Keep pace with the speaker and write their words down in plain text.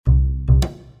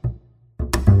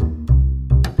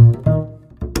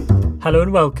Hello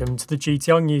and welcome to the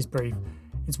GTR News Brief.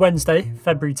 It's Wednesday,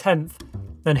 February 10th,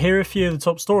 and here are a few of the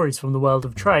top stories from the world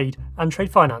of trade and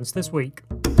trade finance this week.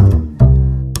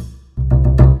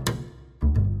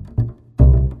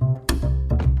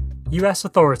 US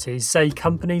authorities say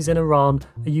companies in Iran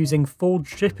are using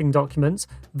forged shipping documents,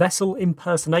 vessel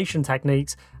impersonation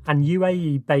techniques, and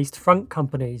UAE-based front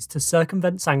companies to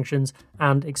circumvent sanctions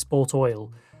and export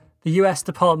oil. The US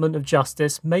Department of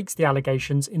Justice makes the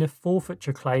allegations in a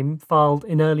forfeiture claim filed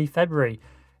in early February.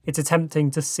 It's attempting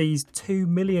to seize 2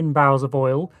 million barrels of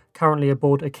oil currently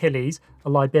aboard Achilles, a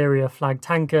Liberia-flagged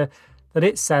tanker, that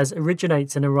it says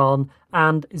originates in Iran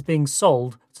and is being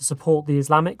sold to support the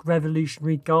Islamic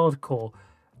Revolutionary Guard Corps,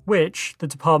 which the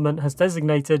department has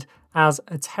designated as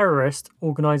a terrorist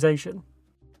organisation.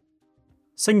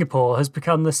 Singapore has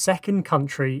become the second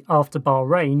country after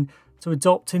Bahrain to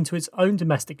adopt into its own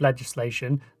domestic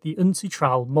legislation the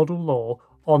UNCITRAL model law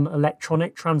on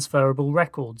electronic transferable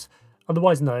records,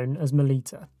 otherwise known as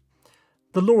MILITA.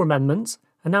 The law amendments,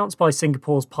 announced by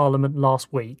Singapore's parliament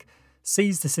last week,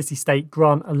 sees the city-state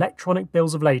grant electronic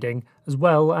bills of lading as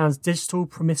well as digital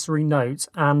promissory notes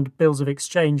and bills of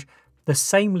exchange the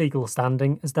same legal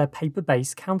standing as their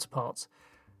paper-based counterparts.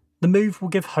 The move will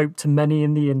give hope to many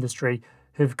in the industry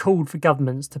who have called for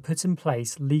governments to put in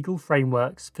place legal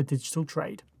frameworks for digital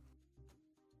trade.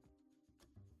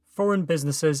 Foreign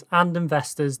businesses and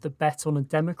investors that bet on a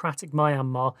democratic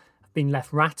Myanmar have been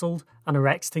left rattled and are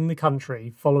exiting the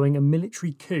country following a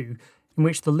military coup in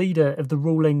which the leader of the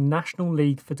ruling National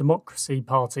League for Democracy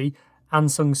party, Aung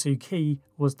San Suu Kyi,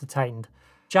 was detained.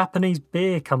 Japanese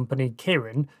beer company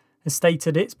Kirin has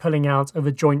stated it's pulling out of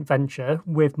a joint venture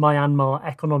with Myanmar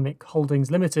Economic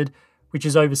Holdings Limited, which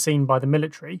is overseen by the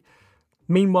military.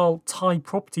 Meanwhile, Thai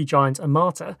property giant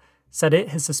Amata said it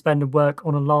has suspended work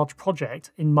on a large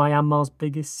project in Myanmar's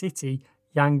biggest city,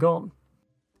 Yangon.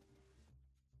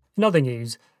 In other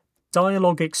news,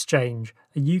 Dialogue Exchange,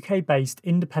 a UK-based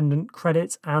independent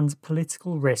credit and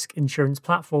political risk insurance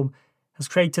platform, has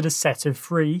created a set of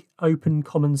free, open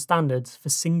common standards for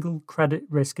single credit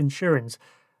risk insurance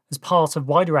as part of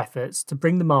wider efforts to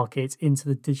bring the market into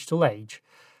the digital age.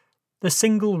 The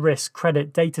Single Risk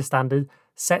Credit Data Standard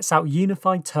sets out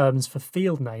unified terms for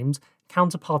field names,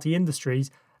 counterparty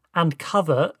industries, and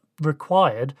cover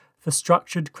required for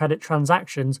structured credit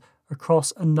transactions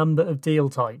across a number of deal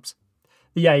types.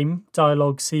 The aim,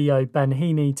 Dialogue CEO Ben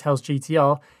Heaney tells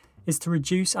GTR, is to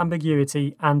reduce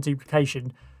ambiguity and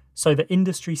duplication so that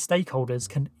industry stakeholders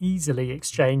can easily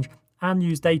exchange and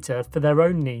use data for their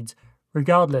own needs,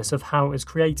 regardless of how it is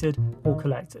created or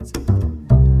collected.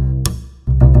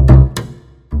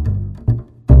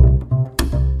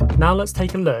 Now let's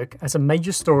take a look at a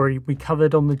major story we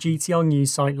covered on the GTR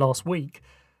News site last week.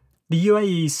 The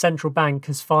UAE's central bank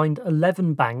has fined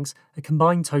 11 banks a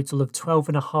combined total of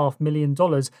 $12.5 million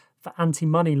for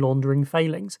anti-money laundering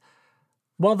failings.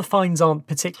 While the fines aren't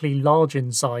particularly large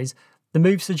in size, the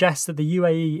move suggests that the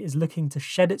UAE is looking to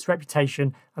shed its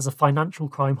reputation as a financial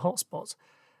crime hotspot.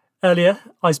 Earlier,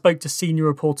 I spoke to senior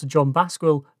reporter John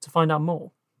Basquill to find out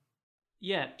more.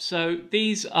 Yeah, so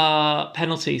these are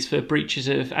penalties for breaches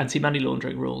of anti-money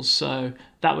laundering rules. So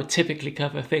that would typically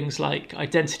cover things like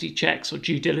identity checks or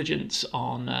due diligence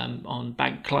on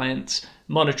bank clients,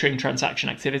 monitoring transaction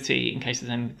activity in case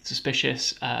there's any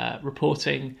suspicious,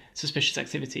 reporting suspicious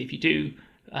activity if you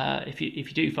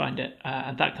do find it,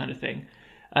 and that kind of thing.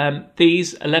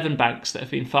 These 11 banks that have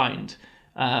been fined,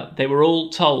 they were all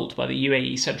told by the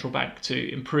UAE Central Bank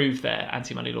to improve their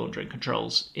anti-money laundering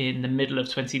controls in the middle of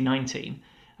 2019,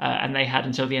 and they had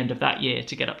until the end of that year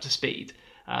to get up to speed.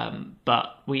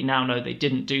 But we now know they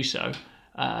didn't do so.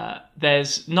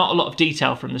 There's not a lot of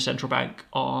detail from the central bank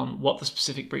on what the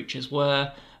specific breaches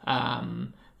were.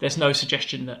 There's no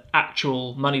suggestion that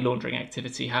actual money laundering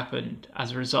activity happened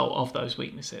as a result of those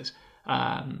weaknesses,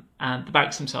 and the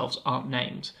banks themselves aren't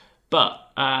named. But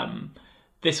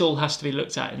this all has to be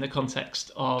looked at in the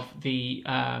context of the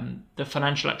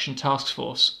Financial Action Task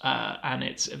Force and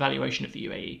its evaluation of the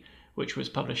UAE, which was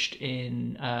published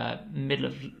in middle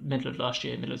of last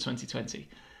year, middle of 2020.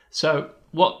 So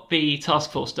what the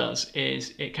task force does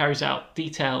is it carries out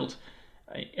detailed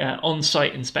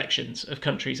on-site inspections of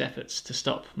countries' efforts to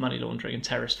stop money laundering and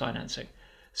terrorist financing.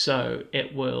 So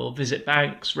it will visit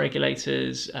banks,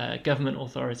 regulators, government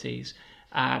authorities,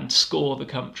 and score the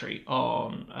country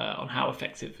on how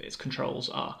effective its controls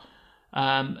are.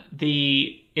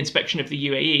 The inspection of the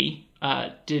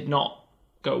UAE did not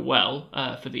go well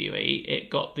for the UAE. It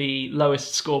got the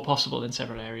lowest score possible in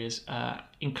several areas,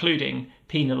 including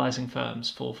penalising firms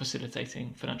for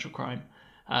facilitating financial crime.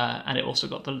 And it also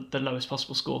got the lowest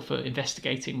possible score for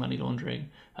investigating money laundering,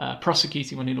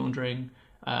 prosecuting money laundering,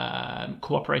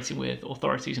 cooperating with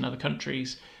authorities in other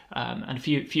countries, and a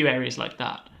few areas like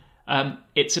that.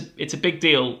 It's a big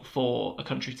deal for a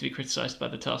country to be criticised by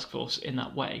the task force in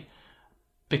that way,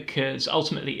 because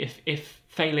ultimately, if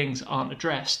failings aren't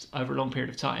addressed over a long period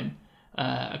of time,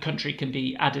 a country can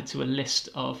be added to a list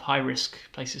of high-risk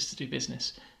places to do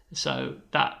business. So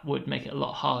that would make it a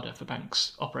lot harder for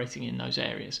banks operating in those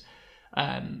areas.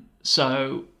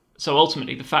 So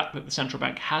ultimately, the fact that the central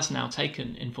bank has now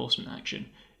taken enforcement action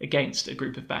against a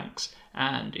group of banks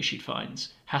and issued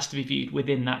fines has to be viewed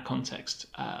within that context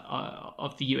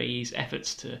of the UAE's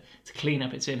efforts to clean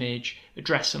up its image,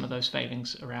 address some of those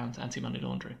failings around anti-money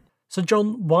laundering. So,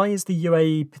 John, why is the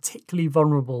UAE particularly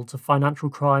vulnerable to financial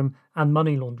crime and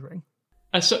money laundering?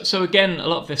 So again, a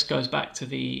lot of this goes back to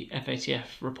the FATF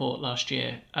report last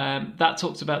year. That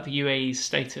talked about the UAE's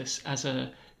status as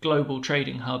a global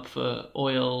trading hub for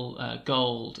oil,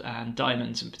 gold and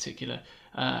diamonds in particular.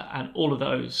 And all of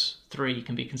those three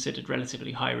can be considered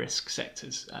relatively high-risk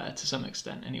sectors to some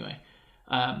extent anyway.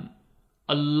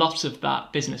 A lot of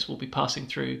that business will be passing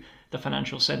through the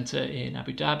financial centre in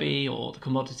Abu Dhabi or the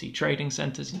commodity trading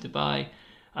centres in Dubai.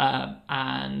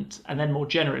 And then more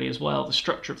generally as well, the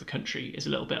structure of the country is a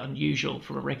little bit unusual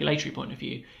from a regulatory point of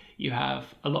view. You have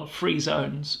a lot of free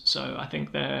zones. So I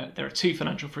think there are 2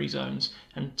 financial free zones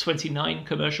and 29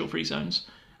 commercial free zones.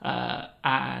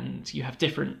 And you have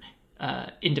different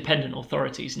independent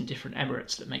authorities in different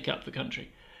emirates that make up the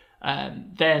country.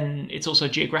 Then it's also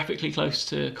geographically close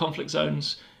to conflict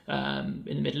zones in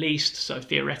the Middle East. So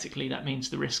theoretically, that means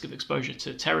the risk of exposure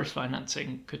to terrorist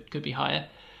financing could be higher.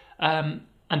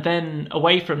 And then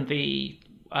away from the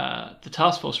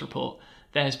task force report,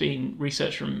 there's been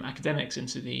research from academics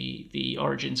into the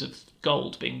origins of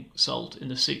gold being sold in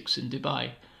the souks in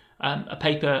Dubai. A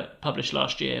paper published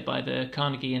last year by the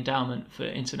Carnegie Endowment for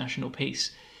International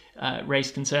Peace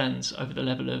raised concerns over the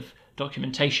level of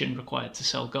documentation required to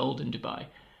sell gold in Dubai.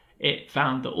 It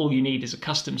found that all you need is a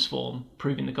customs form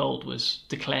proving the gold was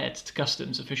declared to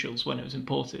customs officials when it was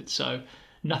imported, so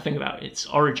nothing about its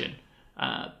origin.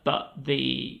 But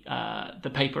the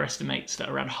paper estimates that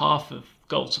around half of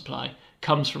gold supply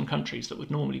comes from countries that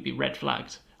would normally be red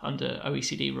flagged under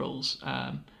OECD rules,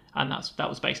 and that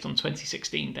was based on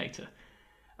 2016 data.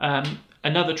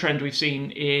 Another trend we've seen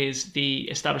is the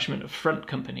establishment of front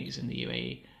companies in the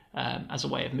UAE as a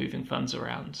way of moving funds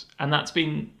around, and that's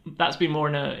been more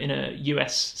in a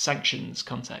US sanctions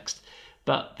context.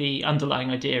 But the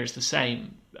underlying idea is the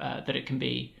same, that it can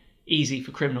be easy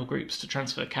for criminal groups to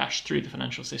transfer cash through the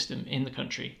financial system in the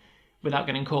country without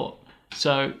getting caught.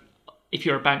 So if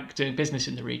you're a bank doing business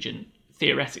in the region,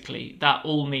 theoretically, that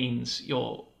all means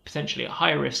you're potentially at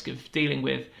higher risk of dealing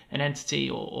with an entity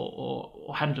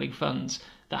or handling funds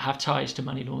that have ties to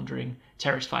money laundering,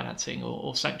 terrorist financing,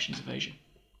 or sanctions evasion.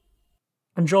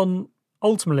 And John,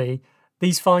 ultimately,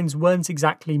 these fines weren't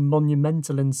exactly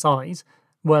monumental in size,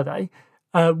 were they?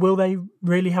 Will they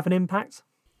really have an impact?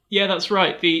 Yeah, that's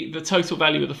right. The total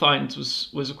value of the fines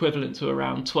was equivalent to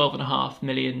around $12.5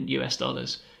 million US,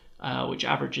 which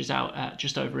averages out at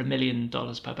just over $1 million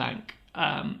per bank.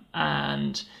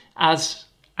 And as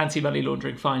anti-money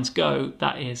laundering fines go,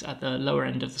 that is at the lower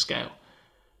end of the scale.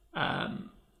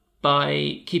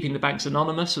 By keeping the banks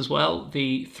anonymous as well,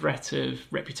 the threat of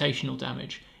reputational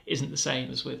damage isn't the same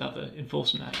as with other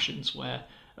enforcement actions where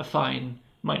a fine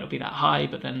might not be that high,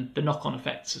 but then the knock-on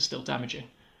effects are still damaging.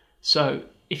 So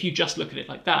if you just look at it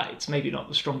like that, it's maybe not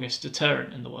the strongest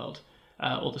deterrent in the world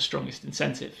or the strongest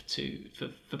incentive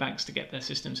for banks to get their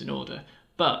systems in order.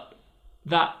 But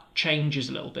that changes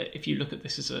a little bit if you look at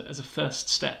this as a first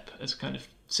step, as a kind of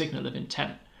signal of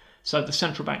intent. So the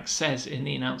central bank says in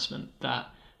the announcement that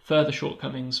further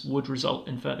shortcomings would result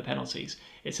in further penalties.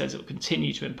 It says it will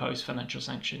continue to impose financial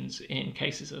sanctions in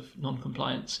cases of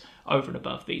non-compliance over and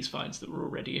above these fines that were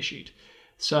already issued.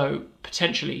 So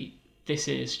potentially this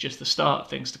is just the start of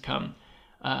things to come.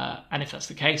 And if that's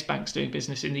the case, banks doing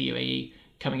business in the UAE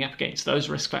coming up against those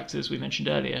risk factors we mentioned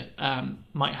earlier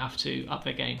might have to up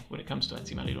their game when it comes to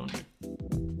anti-money laundering.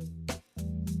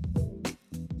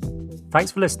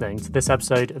 Thanks for listening to this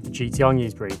episode of the GTR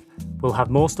News Brief. We'll have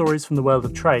more stories from the world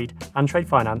of trade and trade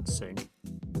finance soon.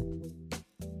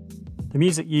 The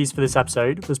music used for this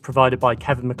episode was provided by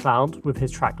Kevin MacLeod with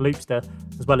his track Loopster,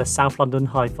 as well as South London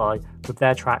Hi-Fi with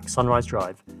their track Sunrise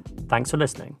Drive. Thanks for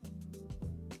listening.